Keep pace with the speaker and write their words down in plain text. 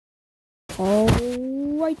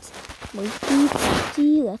right. Monkey,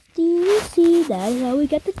 lefty, lefty, loosey. That is how we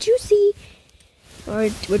get the juicy.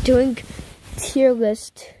 Alright, we're doing tier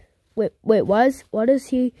list. Wait, what does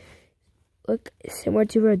he look similar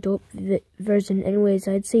to her adult version? Anyways,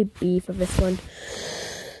 I'd say B for this one.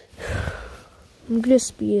 I'm gonna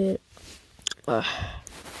speed it.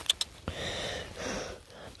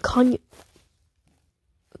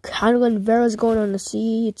 Conlon Vera's going on the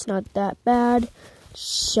C. It's not that bad.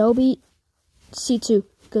 Shelby, C2.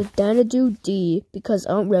 Because Danadu, D. Because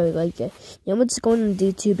I don't really like it. Yaman's going on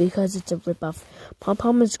D2 because it's a ripoff. Pom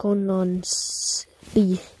Pom is going on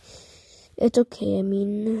B. It's okay. I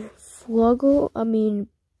mean, Fluggle,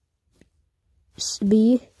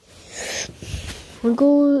 B.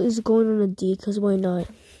 Fluggle is going on a D because why not?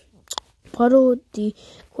 Puddle, D.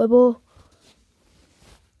 Quibble,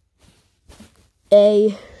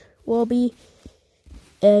 A. Wobby,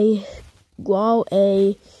 A. Guau,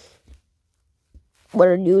 A. What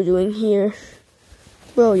are you doing here?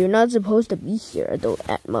 Bro, you're not supposed to be here, adult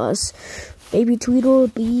Atmos. Baby Tweedle,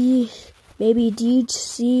 B. Baby D,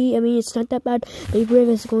 C. I mean, it's not that bad. Baby Brave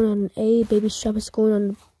is going on A. Baby Strap is going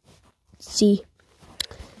on C.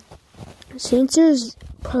 Saincer is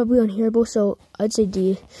probably unhearable, so I'd say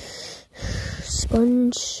D.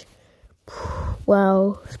 Sponge.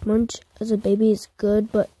 Wow. Sponge as a baby is good,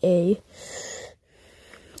 but A.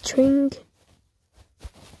 Tring.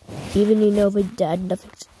 Even Unova Dad,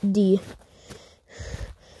 nothing's D.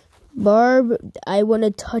 Barb, I want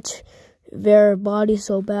to touch their body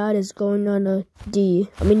so bad, is going on a D.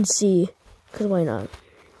 I mean C, because why not?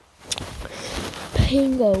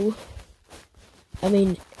 Pango, I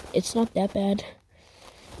mean, it's not that bad.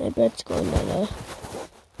 I bet it's going on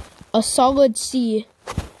a solid C.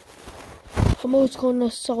 Homo's going on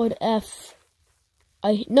a solid F.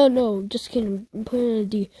 No, just kidding. I'm putting it on a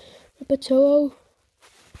D. Repetolo,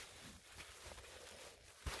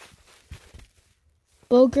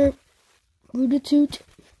 Bogert, Ruditoot.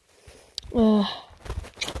 Look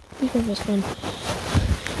at this one.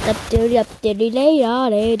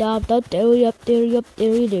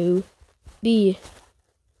 B.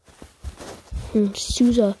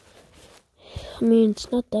 Souza. I mean,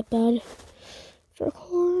 it's not that bad.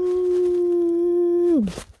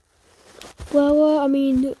 Well, I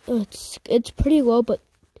mean, it's pretty low, but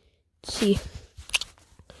C.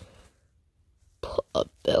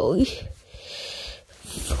 Belly.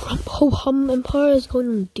 Ho Hum Empire is going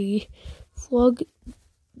on D. Flug,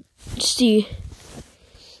 C.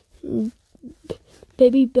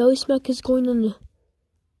 Baby Belly Smack is going on the...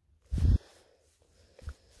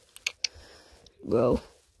 Bro.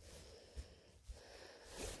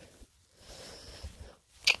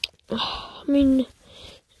 I mean,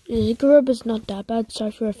 Ziggurat is not that bad.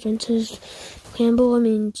 Sorry for offenses. Campbell, I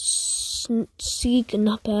mean, Seek,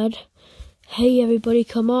 not bad. Hey everybody,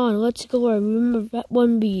 come on, let's go. I remember that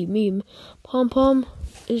 1B meme. Pom Pom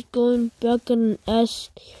is going back on S.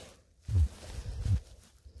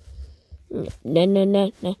 B.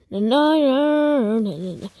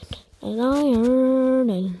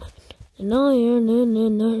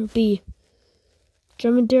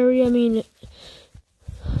 Dromedary, I mean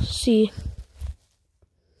C.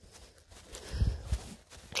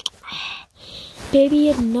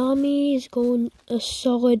 Baby Nami is going a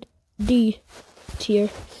solid D tier.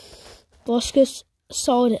 Boskus,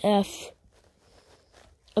 solid F.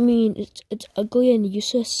 I mean, it's ugly and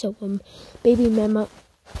useless, so Baby Mama,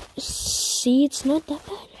 C. It's not that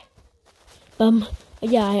bad.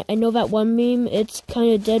 Yeah, I know that one meme. It's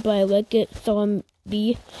kind of dead, but I like it, so I'm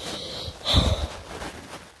B.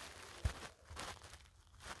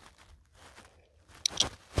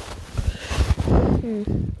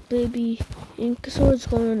 Baby Inksaur is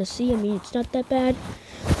going on a C. I mean, it's not that bad.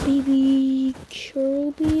 Baby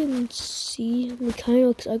Kirby and C. I mean, it kind of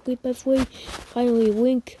looks ugly, by the way. Finally,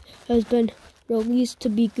 Link has been released to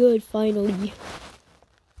be good, finally.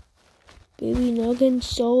 Baby Noggin,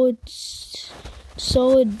 solid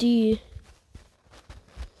D.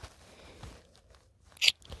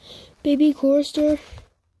 Baby Chorister,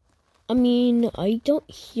 I mean, I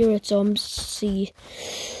don't hear it, so I'm C.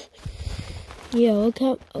 Yeah, look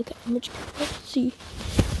how much C.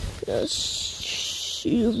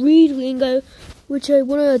 Readling, which I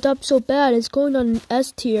want to adopt so bad, is going on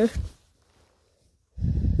S tier.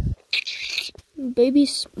 Baby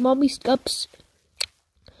Mommy Scups.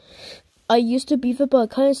 I used to beef it, but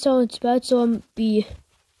it kind of sounds bad, so I'm B.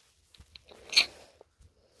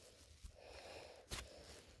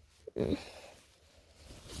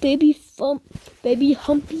 Baby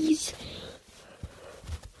Humpies.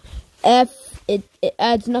 F. It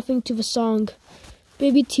adds nothing to the song.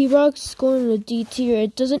 Baby T-Rox is going on a D tier.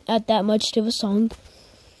 It doesn't add that much to the song.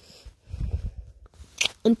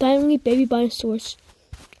 And finally, Baby Binosaurus,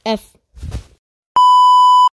 F.